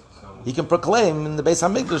field. He can proclaim in the Beis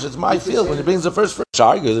HaMikdash, it's my field when he brings the first fruit.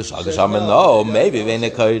 No, maybe.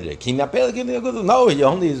 No, he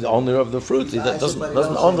only is the owner of the fruits. He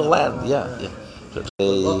doesn't own the land. Yeah. She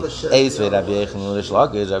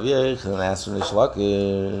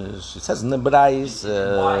says in the Brais,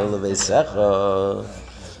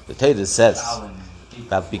 the Torah says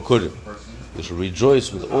about Bikurim, you should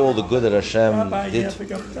rejoice with all the good that Hashem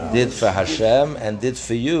did for Hashem and did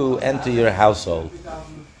for you and to your household.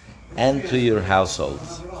 And to your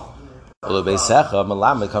households.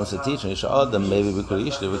 Malama comes to teach me, maybe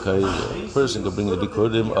because a person could bring the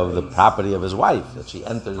bikurim of the property of his wife that she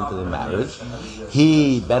entered into the marriage.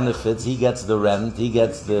 He benefits, he gets the rent, he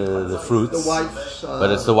gets the fruits. The wife's, but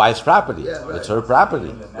it's the wife's property. Yeah, right. It's her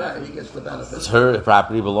property. Right, he gets the benefit. It's her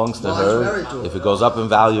property, belongs to her. If it goes up in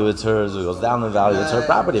value, it's hers. If it goes down in value, it's her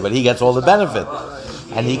property. But he gets all the benefit.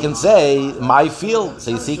 And he can say, my field.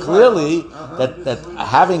 So you see clearly that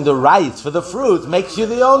having the rights for the fruit makes you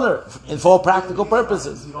the owner for all practical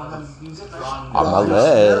purposes.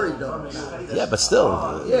 Yeah, but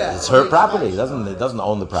still, it's her property. It doesn't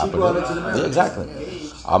own the property. Yeah, exactly.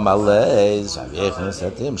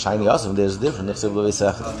 Said to him, shiny awesome, there's different. The Torah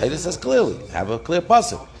says clearly, have a clear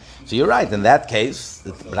pasuk. So you're right. In that case,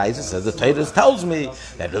 the Torah says the Torah tells me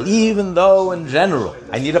that even though in general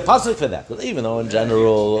I need a pasuk for that, because even though in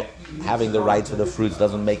general having the rights for the fruits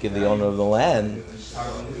doesn't make you the owner of the land.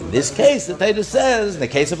 In this case, the Torah says, in the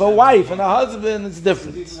case of a wife and a husband, it's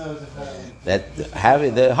different. That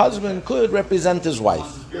having the husband could represent his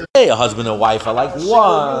wife. Hey, a husband and wife are like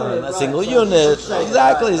one, a single unit.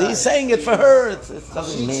 Exactly. He's saying it for her. It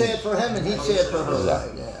doesn't mean. She'd say it for him and he'd say it for her.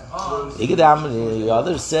 Exactly. The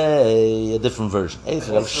others say a different version.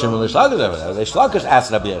 Shlakish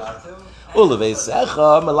asked Rabbi Yechon. So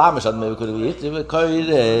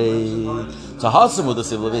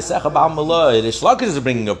Shlakish is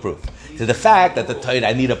bringing a proof to the fact that the Torah,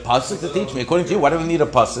 I need a pasuk to teach me. According to you, why do we need a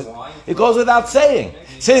pasuk? It goes without saying.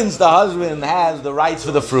 Since the husband has the rights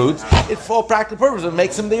for the fruits, it for practical purposes it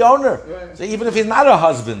makes him the owner. So even if he's not a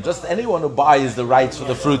husband, just anyone who buys the rights for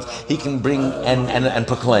the fruits, he can bring and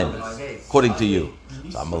proclaim, according to you.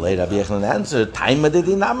 So Amalei Rabbi Yechon answered,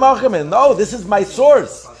 no, this is my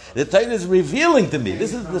source. The Torah is revealing to me.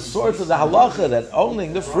 This is the source of the halacha that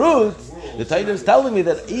owning the fruits, the Torah is telling me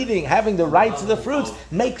that having the rights to the fruits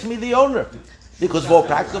makes me the owner. Because for all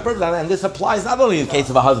practical purposes, and this applies not only in the case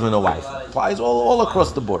of a husband or wife, it applies all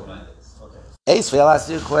across the board. Ace, I'll ask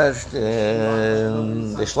you a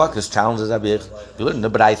question. The Shlakish challenges Rabbi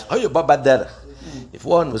Yechon. If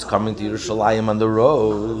one was coming to Yerushalayim on the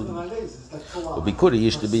road, Bikurim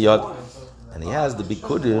used to be Yod, and he has the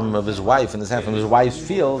Bikurim of his wife in his hand from his wife's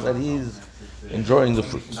field that he's enjoying the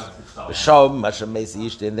fruits. And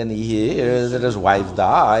then he hears that his wife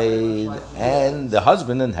died and the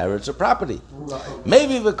husband inherits her property.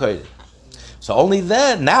 Maybe Bikurim. So only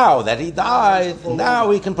then, now that he died, now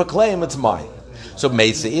he can proclaim it's mine. So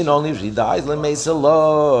Meisi'in, only if she dies,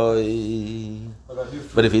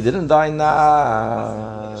 but if he didn't die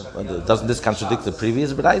now, doesn't this contradict the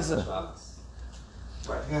previous B'raisa?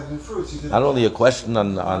 Not only a question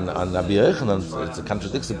on Rabbi Yechon, it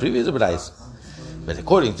contradicts the previous B'raisa. But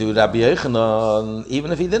according to Rabbi Yechon,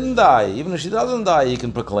 even if he didn't die, even if she doesn't die, he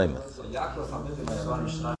can proclaim it.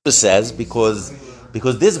 It says because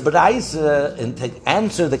this B'raisa, and to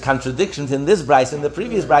answer the contradictions in this B'raisa and the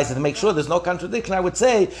previous B'raisa, to make sure there's no contradiction, I would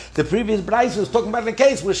say the previous B'raisa was talking about a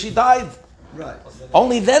case where she died. Right.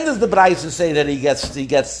 Only then does the B'raisa say that he gets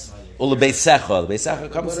Ula Beisecha. The Beisecha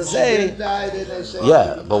comes to say,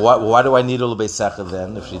 yeah, but why do I need Ula Beisecha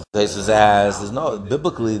then? If she says,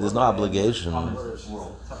 biblically, there's no obligation.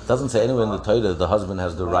 It doesn't say anywhere in the Torah the husband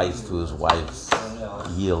has the rights to his wife's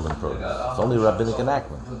yield and produce. It's only rabbinic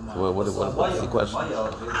enactment. So what's the question?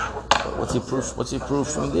 What's your proof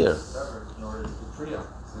from there?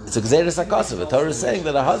 It's a Gzeres HaKosav. The Torah is saying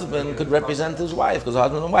that a husband could represent his wife, because a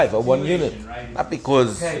husband and wife are one unit. Not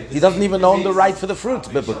because he doesn't even own the right for the fruits,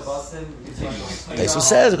 biblically. Tesu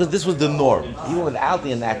says, because this was the norm. Even without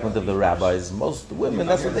the enactment of the rabbis, most women,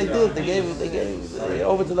 that's what they did. They gave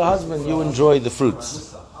over to the husband, you enjoy the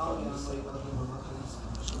fruits.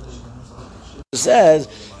 It says,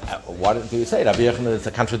 why didn't you say Rabbi Yechon? It's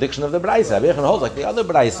a contradiction of the B'raisa. Rabbi Yechon holds like the other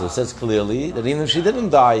B'raisa. It says clearly that even if she didn't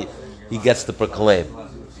die, he gets to proclaim.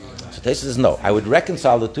 Taisa says no. I would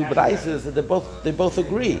reconcile the two braises that they both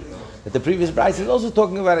agree that the previous braisa is also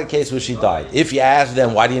talking about a case where she died. If you ask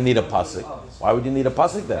them, why do you need a pasuk? Why would you need a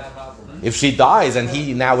pasuk then? If she dies and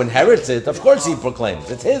he now inherits it, of course he proclaims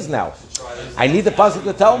it's his now. I need the pasuk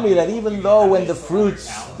to tell me that even though when the fruits,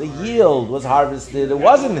 the yield was harvested, it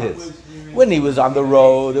wasn't his. When he was on the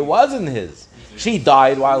road, it wasn't his. She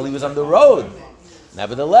died while he was on the road.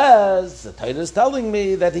 Nevertheless, the Torah is telling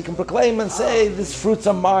me that he can proclaim and say, "This fruits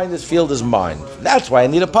are mine, this field is mine." That's why I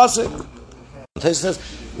need a pasuk. The Torah says,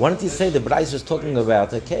 why don't you say the Bryce is talking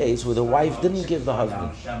about a case where the wife didn't give the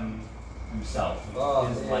husband?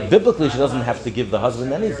 Biblically, she doesn't have to give the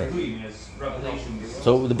husband anything.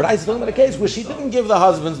 So the Bryce is talking about a case where she didn't give the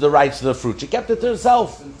husband the rights to the fruit. She kept it to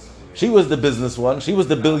herself. She was the business one. She was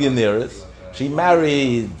the billionaireess. She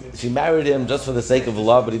married him just for the sake of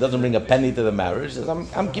love, but he doesn't bring a penny to the marriage. He says,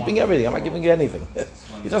 I'm keeping everything. I'm not giving you anything.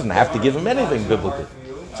 He doesn't have to give him anything biblically.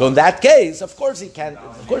 So in that case, of course he can't.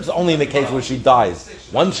 Of course, it's only in the case where she dies.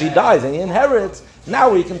 Once she dies and he inherits,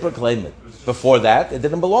 now he can proclaim it. Before that, it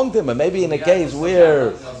didn't belong to him. But maybe in a case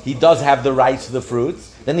where he does have the rights to the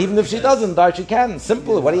fruits, then even if she doesn't die, she can.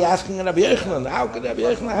 Simple. What are you asking in Rabbi Yochanan? How could Rabbi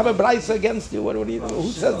Yochanan have a brisa against you? What do you do?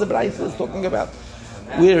 Who says the brisa is talking about?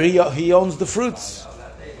 Where he owns the fruits.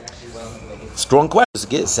 Strong question.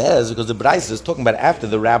 It says, because the brisa is talking about after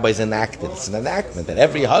the rabbis enacted. It's an enactment that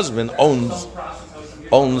every husband owns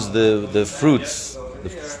the fruits,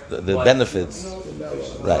 the benefits.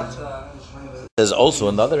 Right. There's also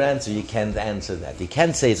another answer. You can't answer that. You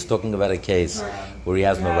can't say it's talking about a case where he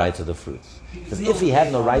has no right to the fruits. Because if he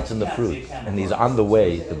had no rights in the fruit and he's on the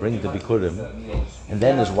way to bring the bikurim, and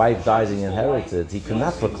then his wife dies and he inherits it, he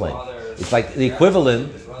cannot proclaim. It's like the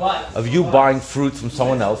equivalent of you buying fruits from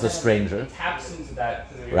someone else, a stranger,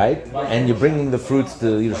 right? And you're bringing the fruits to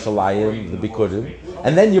Yerushalayim, the bikurim,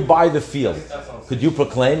 and then you buy the field. Could you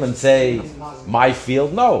proclaim and say, my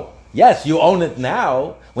field? No. Yes, you own it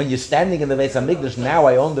now. When you're standing in the Beis HaMikdash, now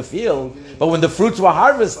I own the field. But when the fruits were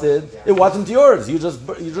harvested, it wasn't yours. You just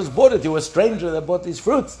bought it. You were a stranger that bought these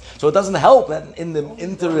fruits. So it doesn't help that in the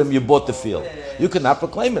interim you bought the field. You could not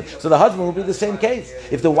proclaim it. So the husband will be the same case.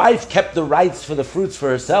 If the wife kept the rights for the fruits for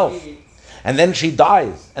herself, and then she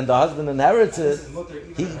dies, and the husband inherits it,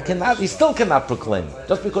 he still cannot proclaim it,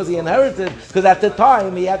 just because he inherited, because at the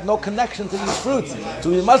time he had no connection to these fruits. So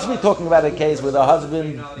we must be talking about a case where the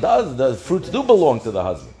husband the fruits do belong to the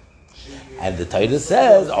husband. And the Torah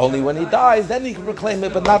says, only when he dies, then he can proclaim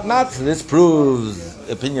it, but not. So this proves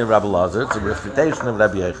opinion of Rabbi Lazar, it's a refutation of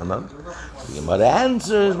Rabbi Yochanan. The Gemara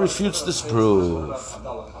answers, refutes this proof.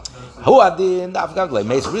 Who adin afgavle?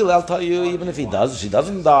 Really, I'll tell you, even if she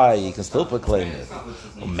doesn't die, he can still proclaim it.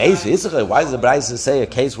 Why does the Brisa say a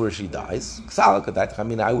case where she dies? I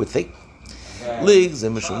mean, I would think I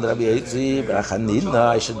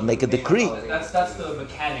should make a decree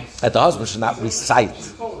that the husband should not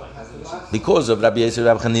recite because of Rabbi Yisrael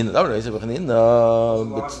Rabbi Chanina.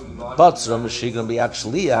 But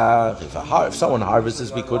if someone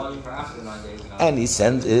harvests and he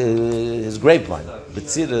sends his grapevine,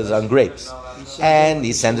 B'tziras on grapes, and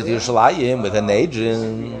he sends it to Yerushalayim with an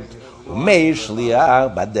agent, and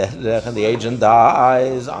the agent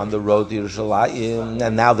dies on the road to Yerushalayim,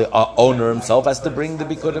 and now the owner himself has to bring the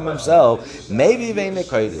bikurim himself. Maybe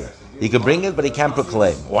he can bring it, but he can't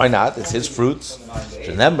proclaim. Why not? It's his fruits.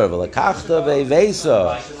 Remember,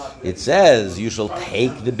 it says you shall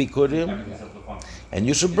take the bikurim and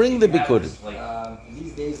you should bring the bikurim.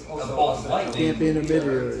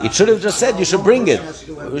 It should have just said you should bring it.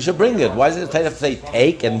 We should bring it. Why does it have to say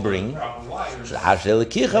take and bring? It has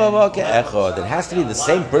to be the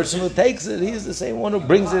same person who takes it. He's the same one who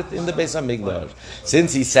brings it in the Beis HaMikdash.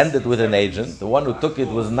 Since he sent it with an agent, the one who took it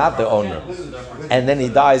was not the owner. And then he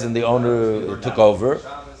dies and the owner took over.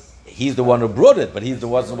 He's the one who brought it, but he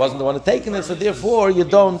wasn't the one who taken it, so therefore you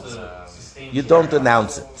don't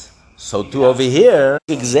announce it. So too over here,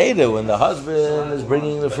 when the husband is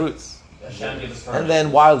bringing the fruits. And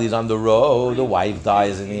then while he's on the road, the wife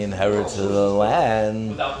dies and he inherits the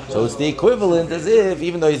land. So it's the equivalent as if,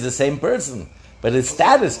 even though he's the same person, but his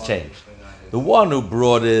status changed. The one who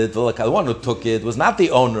brought it, the one who took it, was not the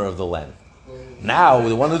owner of the land. Now,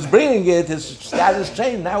 the one who's bringing it, his status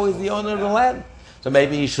changed. Now he's the owner of the land. So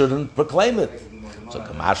maybe he shouldn't proclaim it. So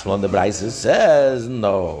Kamashma on the Brisa says,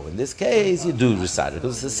 no, in this case you do recite it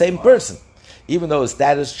because it's the same person. Even though his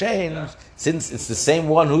status changed, since it's the same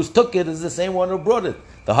one who took it, is the same one who brought it.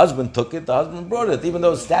 The husband took it, the husband brought it. Even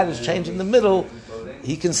though his status changed in the middle,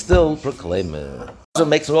 he can still proclaim it. So it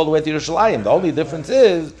makes it all the way to Yerushalayim. The only difference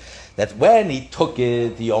is that when he took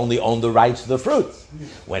it, he only owned the rights to the fruit.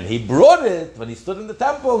 When he brought it, when he stood in the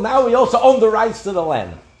temple, now he also owned the rights to the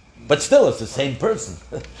land. But still, it's the same person.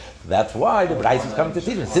 That's why the Brais is coming to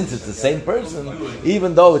teach him. Since it's the same person,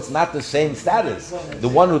 even though it's not the same status, the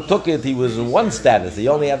one who took it, he was in one status. He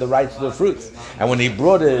only had the right to the fruits. And when he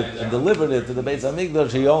brought it and delivered it to the Beis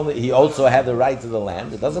Hamikdash, he also had the right to the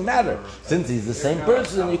land. It doesn't matter. Since he's the same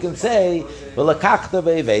person, you can say, "V'lakachta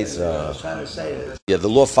be'veisa." Yeah, the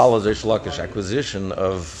law follows Reish Lakish. Acquisition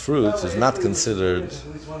of fruits is not considered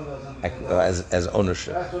as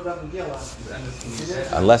ownership,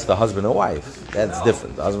 unless the husband and wife. That's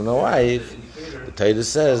different. The husband and wife, the Torah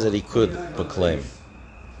says that he could proclaim.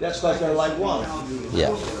 That's like they're like one.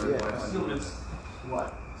 Yeah.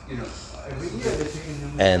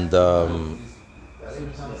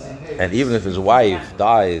 And even if his wife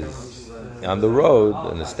dies on the road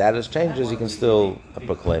and the status changes, he can still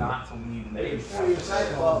proclaim it.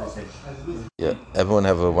 Yeah. Everyone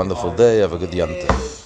have a wonderful day. Have a good Yom Tov.